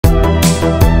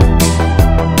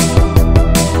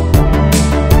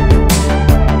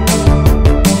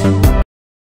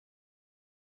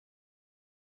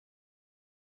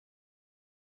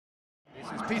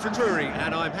Peter Drury,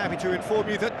 and I'm happy to inform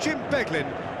you that Jim Beglin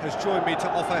has joined me to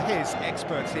offer his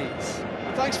expertise.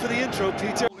 Thanks for the intro,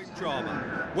 Peter.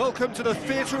 Drama. Welcome to the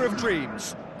Theatre of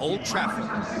Dreams, Old Trafford.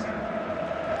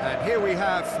 And here we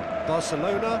have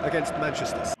Barcelona against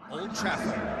Manchester City. Old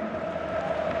Trafford.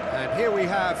 And here we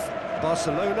have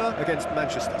Barcelona against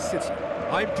Manchester City.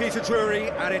 I'm Peter Drury,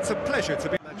 and it's a pleasure to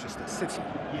be Manchester City.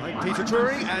 I'm Peter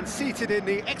Drury, and seated in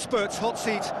the experts' hot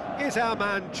seat is our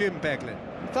man Jim Beglin.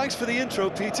 Thanks for the intro,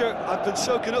 Peter. I've been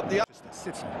soaking up the...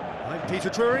 Manchester City. I'm Peter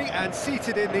Drury, and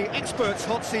seated in the experts'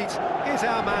 hot seat is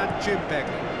our man Jim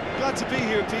Beglin. Glad to be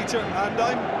here, Peter, and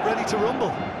I'm ready to rumble.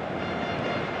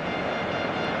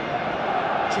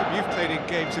 Jim, you've played in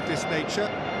games of this nature.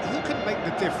 Who can make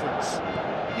the difference?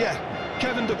 Yeah,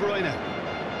 Kevin De Bruyne.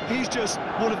 He's just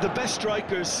one of the best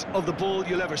strikers of the ball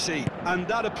you'll ever see, and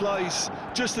that applies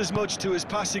just as much to his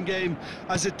passing game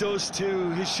as it does to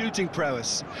his shooting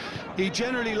prowess. He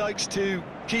generally likes to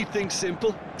keep things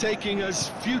simple, taking as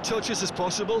few touches as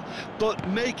possible, but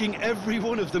making every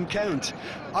one of them count.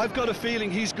 I've got a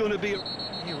feeling he's going to be...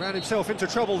 He ran himself into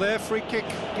trouble there, free kick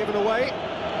given away.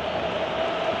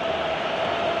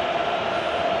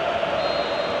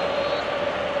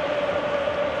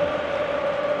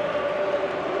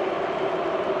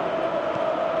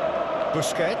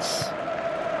 Busquets.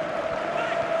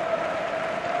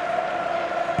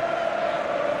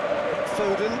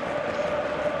 Foden.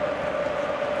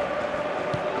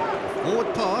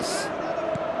 Forward pass.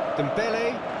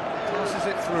 Dembele passes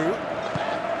it through.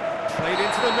 Played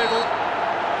into the middle.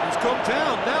 He's gone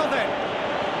down, now then.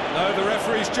 No, the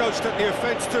referee's judged that the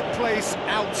offence took place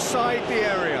outside the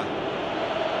area.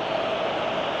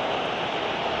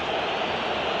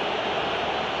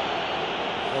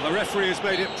 Well, the referee has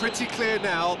made it pretty clear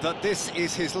now that this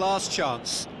is his last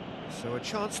chance. So a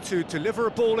chance to deliver a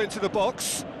ball into the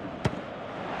box.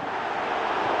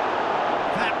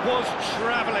 That was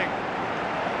travelling.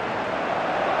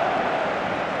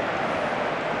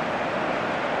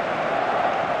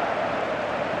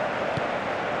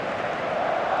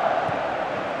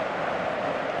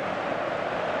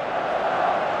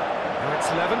 Now it's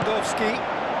Lewandowski.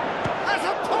 Has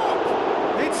a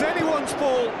pop! It's anyone's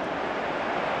ball.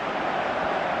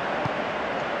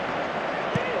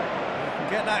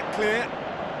 Get that clear.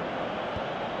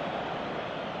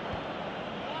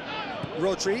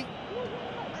 Rodri.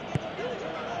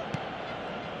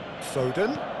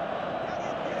 Foden.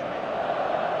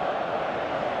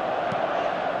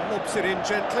 Lobs it in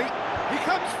gently. He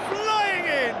comes flying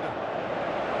in!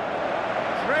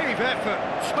 Brave effort,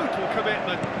 total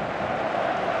commitment.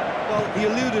 Well, he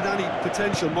eluded any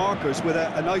potential markers with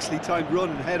a nicely timed run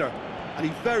and header, and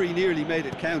he very nearly made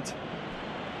it count.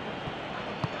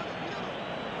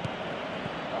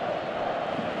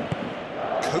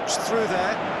 Coached through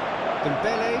there.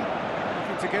 Dembele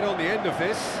looking to get on the end of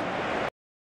this.